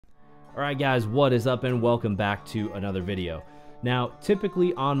Alright guys, what is up and welcome back to another video. Now,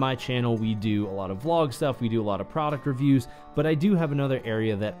 typically on my channel we do a lot of vlog stuff, we do a lot of product reviews, but I do have another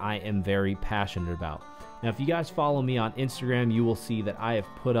area that I am very passionate about. Now, if you guys follow me on Instagram, you will see that I have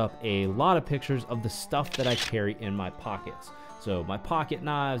put up a lot of pictures of the stuff that I carry in my pockets. So my pocket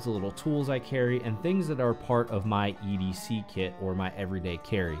knives, the little tools I carry, and things that are part of my EDC kit or my everyday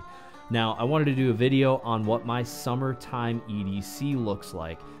carry. Now, I wanted to do a video on what my summertime EDC looks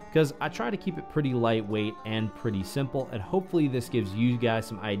like, because I try to keep it pretty lightweight and pretty simple, and hopefully this gives you guys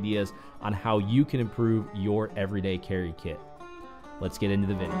some ideas on how you can improve your everyday carry kit. Let's get into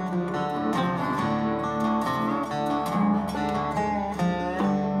the video.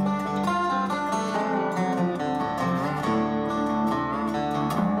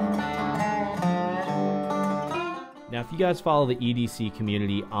 Now, if you guys follow the EDC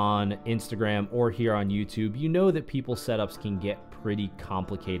community on Instagram or here on YouTube, you know that people's setups can get pretty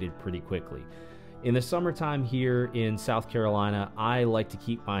complicated pretty quickly. In the summertime here in South Carolina, I like to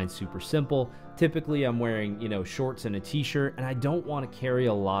keep mine super simple. Typically, I'm wearing, shorts and a t-shirt, and I don't want to carry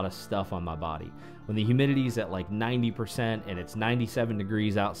a lot of stuff on my body. When the humidity is at like 90% and it's 97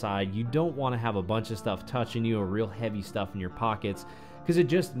 degrees outside, you don't want to have a bunch of stuff touching you or real heavy stuff in your pockets, because it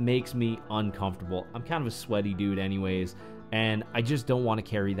just makes me uncomfortable. I'm kind of a sweaty dude anyways, and I just don't want to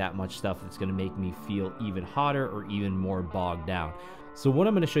carry that much stuff that's going to make me feel even hotter or even more bogged down. So what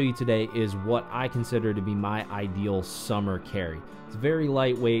I'm going to show you today is what I consider to be my ideal summer carry. It's very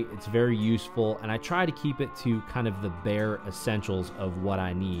lightweight, it's very useful, and I try to keep it to kind of the bare essentials of what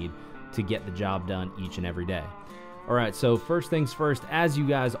I need to get the job done each and every day. Alright, so first things first, as you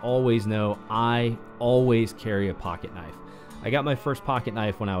guys always know, I always carry a pocket knife. I got my first pocket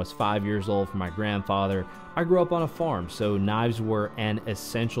knife when I was 5 years old from my grandfather. I grew up on a farm, so knives were an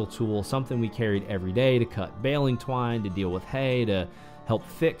essential tool, something we carried every day to cut baling twine, to deal with hay, to help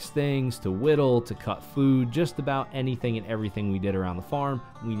fix things, to whittle, to cut food. Just about anything and everything we did around the farm,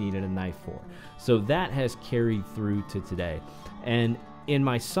 we needed a knife for. So that has carried through to today. And in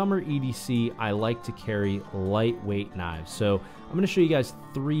my summer EDC, I like to carry lightweight knives. So I'm going to show you guys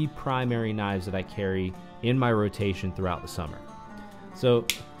 3 primary knives that I carry in my rotation throughout the summer. So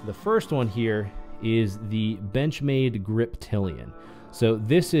the first one here is the Benchmade Griptilian. So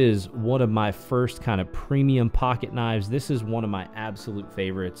this is one of my first kind of premium pocket knives. This is one of my absolute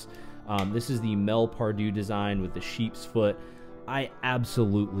favorites. This is the Mel Pardue design with the sheep's foot. I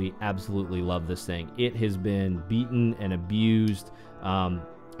absolutely love this thing. It has been beaten and abused.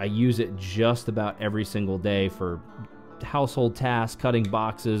 I use it just about every single day for household tasks, cutting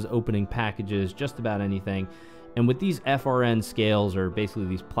boxes, opening packages, just about anything. And with these FRN scales, or basically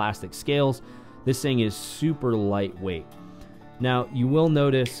these plastic scales, this thing is super lightweight. Now, you will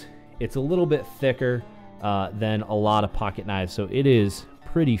notice it's a little bit thicker than a lot of pocket knives, so it is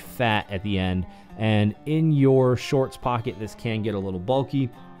pretty fat at the end, and in your shorts pocket this can get a little bulky.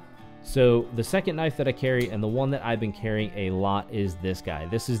 So the second knife that I carry, and the one that I've been carrying a lot, is this guy.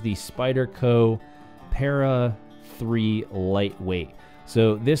 This is the Spyderco Para 3 Lightweight.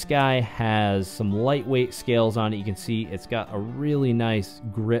 So this guy has some lightweight scales on it. You can see it's got a really nice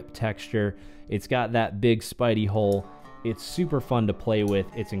grip texture. It's got that big spidey hole. It's super fun to play with.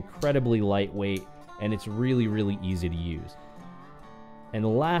 It's incredibly lightweight, and it's really easy to use.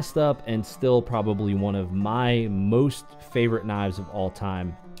 And last up, and still probably one of my most favorite knives of all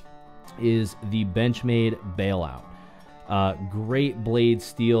time, is the Benchmade Bailout. Great blade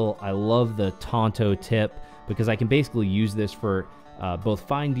steel. I love the Tonto tip, because I can basically use this for both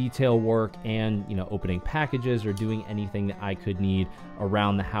fine detail work and opening packages or doing anything that I could need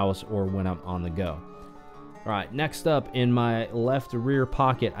around the house or when I'm on the go. Alright, next up, in my left rear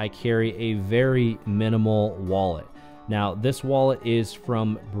pocket, I carry a very minimal wallet. Now, this wallet is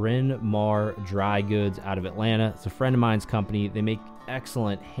from Bryn Mawr Dry Goods out of Atlanta. It's a friend of mine's company. They make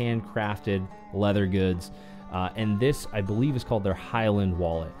excellent handcrafted leather goods, and this, I believe, is called their Highland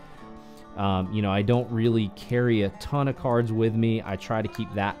wallet. I don't really carry a ton of cards with me. I try to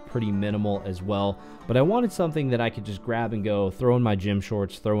keep that pretty minimal as well, but I wanted something that I could just grab and go, throw in my gym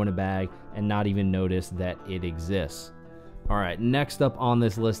shorts, throw in a bag, and not even notice that it exists. Alright, next up on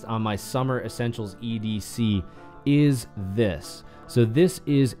this list on my Summer Essentials EDC is this. So this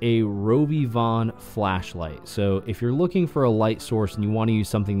is a Rovi Von flashlight. So if you're looking for a light source and you want to use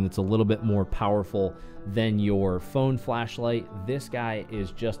something that's a little bit more powerful than your phone flashlight, this guy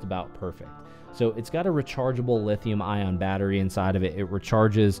is just about perfect. So it's got a rechargeable lithium-ion battery inside of it. It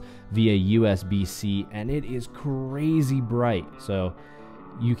recharges via USB-C, and it is crazy bright. So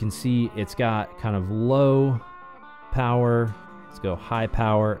you can see it's got kind of low power. Let's go high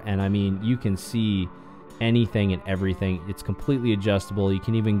power, and I mean, you can see anything and everything. It's completely adjustable. You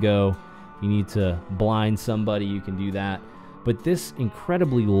can even go, you need to blind somebody, you can do that. But this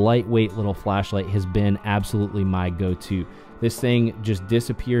incredibly lightweight little flashlight has been absolutely my go-to. This thing just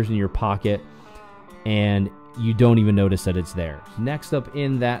disappears in your pocket and you don't even notice that it's there. Next up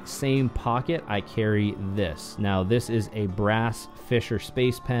in that same pocket, I carry this. Now this is a brass Fisher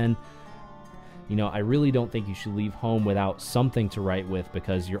space pen. You know, I really don't think you should leave home without something to write with,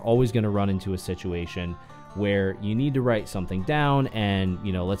 because you're always going to run into a situation where you need to write something down and,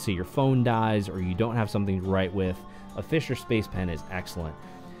 you know, let's say your phone dies or you don't have something to write with. A Fisher space pen is excellent.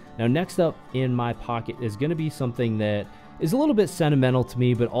 Now next up in my pocket is going to be something that is a little bit sentimental to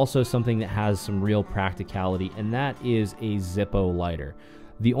me, but also something that has some real practicality, and that is a Zippo lighter.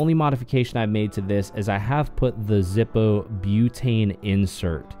 The only modification I've made to this is I have put the Zippo butane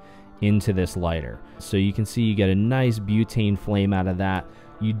insert into this lighter. So you can see you get a nice butane flame out of that.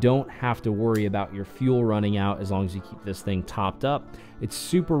 You don't have to worry about your fuel running out as long as you keep this thing topped up. It's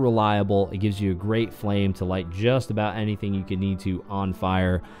super reliable. It gives you a great flame to light just about anything you could need to on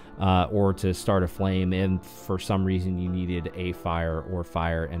fire, or to start a flame if for some reason you needed a fire or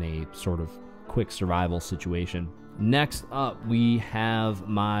fire in a sort of quick survival situation. Next up, we have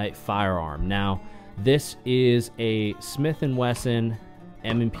my firearm. Now, this is a Smith & Wesson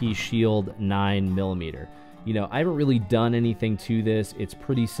M&P Shield 9mm. You know, I haven't really done anything to this. It's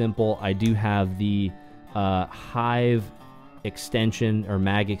pretty simple. I do have the Hive extension or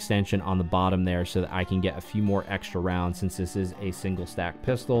mag extension on the bottom there so that I can get a few more extra rounds, since this is a single stack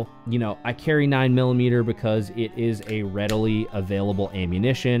pistol. You know, I carry 9mm because it is a readily available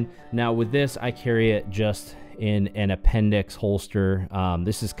ammunition. Now with this, I carry it just in an appendix holster.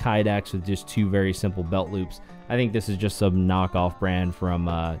 This is Kydex with just two very simple belt loops. I think this is just some knockoff brand from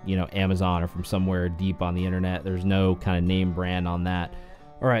you know, Amazon or from somewhere deep on the internet. There's no kind of name brand on that.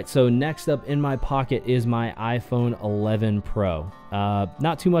 All right, so next up in my pocket is my iPhone 11 Pro.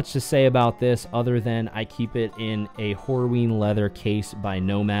 Not too much to say about this other than I keep it in a Horween leather case by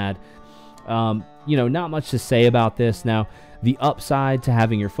Nomad. You know, not much to say about this. Now, the upside to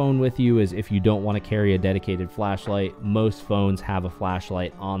having your phone with you is if you don't want to carry a dedicated flashlight, most phones have a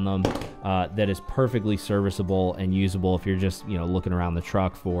flashlight on them that is perfectly serviceable and usable if you're just, you know, looking around the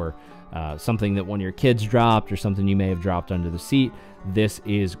truck for something that one of your kids dropped or something you may have dropped under the seat. This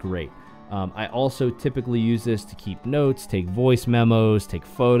is great. I also typically use this to keep notes, take voice memos, take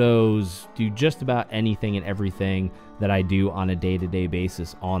photos, do just about anything and everything that I do on a day-to-day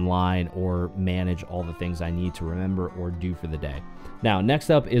basis online, or manage all the things I need to remember or do for the day. Now,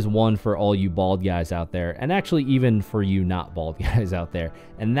 next up is one for all you bald guys out there, and actually even for you not bald guys out there,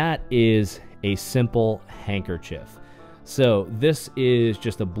 and that is a simple handkerchief. So this is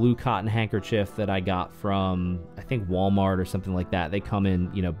just a blue cotton handkerchief that I got from, I think, Walmart or something like that. They come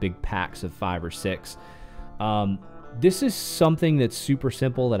in, you know, big packs of 5 or 6. This is something that's super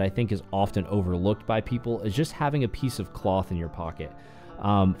simple that I think is often overlooked by people, is just having a piece of cloth in your pocket.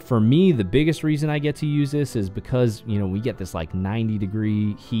 For me, the biggest reason I get to use this is because, you know, we get this like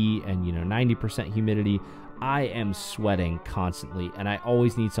 90-degree heat and, you know, 90% humidity. I am sweating constantly, and I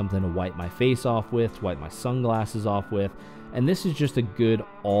always need something to wipe my face off with, to wipe my sunglasses off with, and this is just a good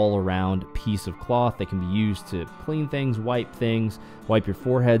all-around piece of cloth that can be used to clean things, wipe your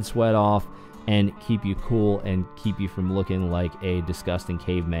forehead sweat off, and keep you cool and keep you from looking like a disgusting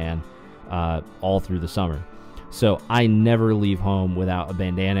caveman all through the summer. So I never leave home without a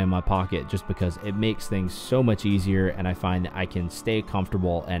bandana in my pocket, just because it makes things so much easier, and I find that I can stay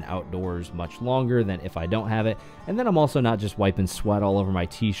comfortable and outdoors much longer than if I don't have it. And then I'm also not just wiping sweat all over my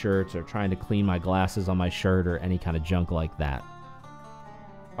t-shirts or trying to clean my glasses on my shirt or any kind of junk like that.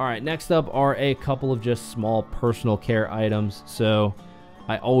 All right, next up are a couple of just small personal care items. So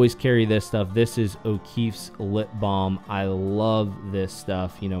I always carry this stuff. This is O'Keeffe's lip balm. I love this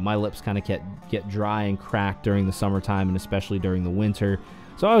stuff. You know, my lips kind of get dry and cracked during the summertime, and especially during the winter.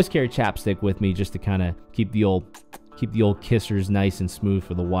 So I always carry chapstick with me just to kind of keep the old kissers nice and smooth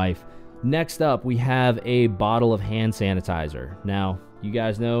for the wife. Next up, we have a bottle of hand sanitizer. Now, you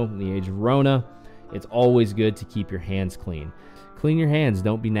guys know, in the age of Rona, it's always good to keep your hands clean. Clean your hands,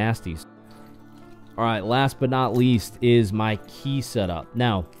 don't be nasty. All right, last but not least is my key setup.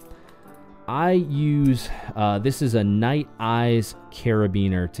 Now, I use, this is a Night Eyes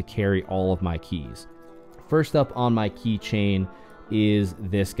carabiner to carry all of my keys. First up on my keychain is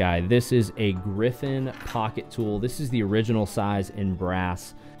this guy. This is a Griffin pocket tool. This is the original size in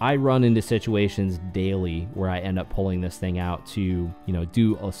brass. I run into situations daily where I end up pulling this thing out to, you know,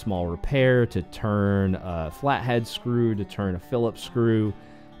 do a small repair, to turn a flathead screw, to turn a Phillips screw.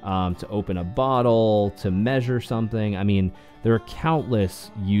 to open a bottle, to measure something. I mean, there are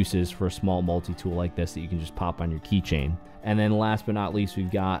countless uses for a small multi-tool like this that you can just pop on your keychain. And then last but not least,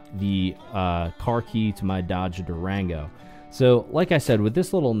 we've got the car key to my Dodge Durango. So like I said, with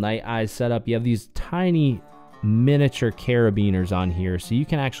this little night eyes setup, you have these tiny miniature carabiners on here, so you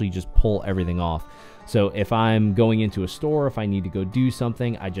can actually just pull everything off. So if I'm going into a store, if I need to go do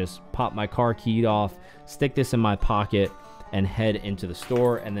something, I just pop my car key off, stick this in my pocket, and head into the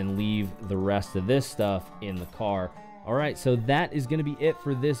store, and then leave the rest of this stuff in the car. All right, so that is going to be it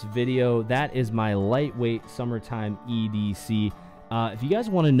for this video. That is my lightweight summertime EDC. If you guys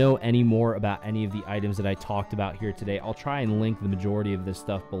want to know any more about any of the items that I talked about here today, I'll try and link the majority of this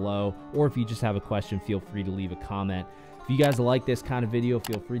stuff below. Or if you just have a question, feel free to leave a comment. If you guys like this kind of video,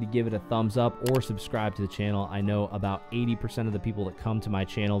 feel free to give it a thumbs up or subscribe to the channel. I know about 80% of the people that come to my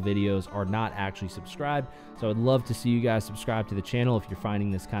channel videos are not actually subscribed, so I'd love to see you guys subscribe to the channel if you're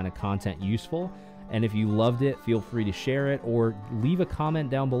finding this kind of content useful. And if you loved it, feel free to share it or leave a comment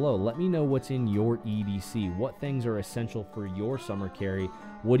down below. Let me know what's in your EDC. What things are essential for your summer carry?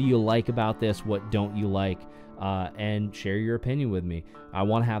 What do you like about this? What don't you like? And share your opinion with me. I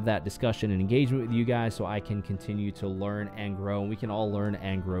want to have that discussion and engagement with you guys so I can continue to learn and grow, and we can all learn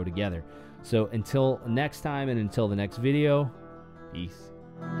and grow together. So until next time and until the next video, peace.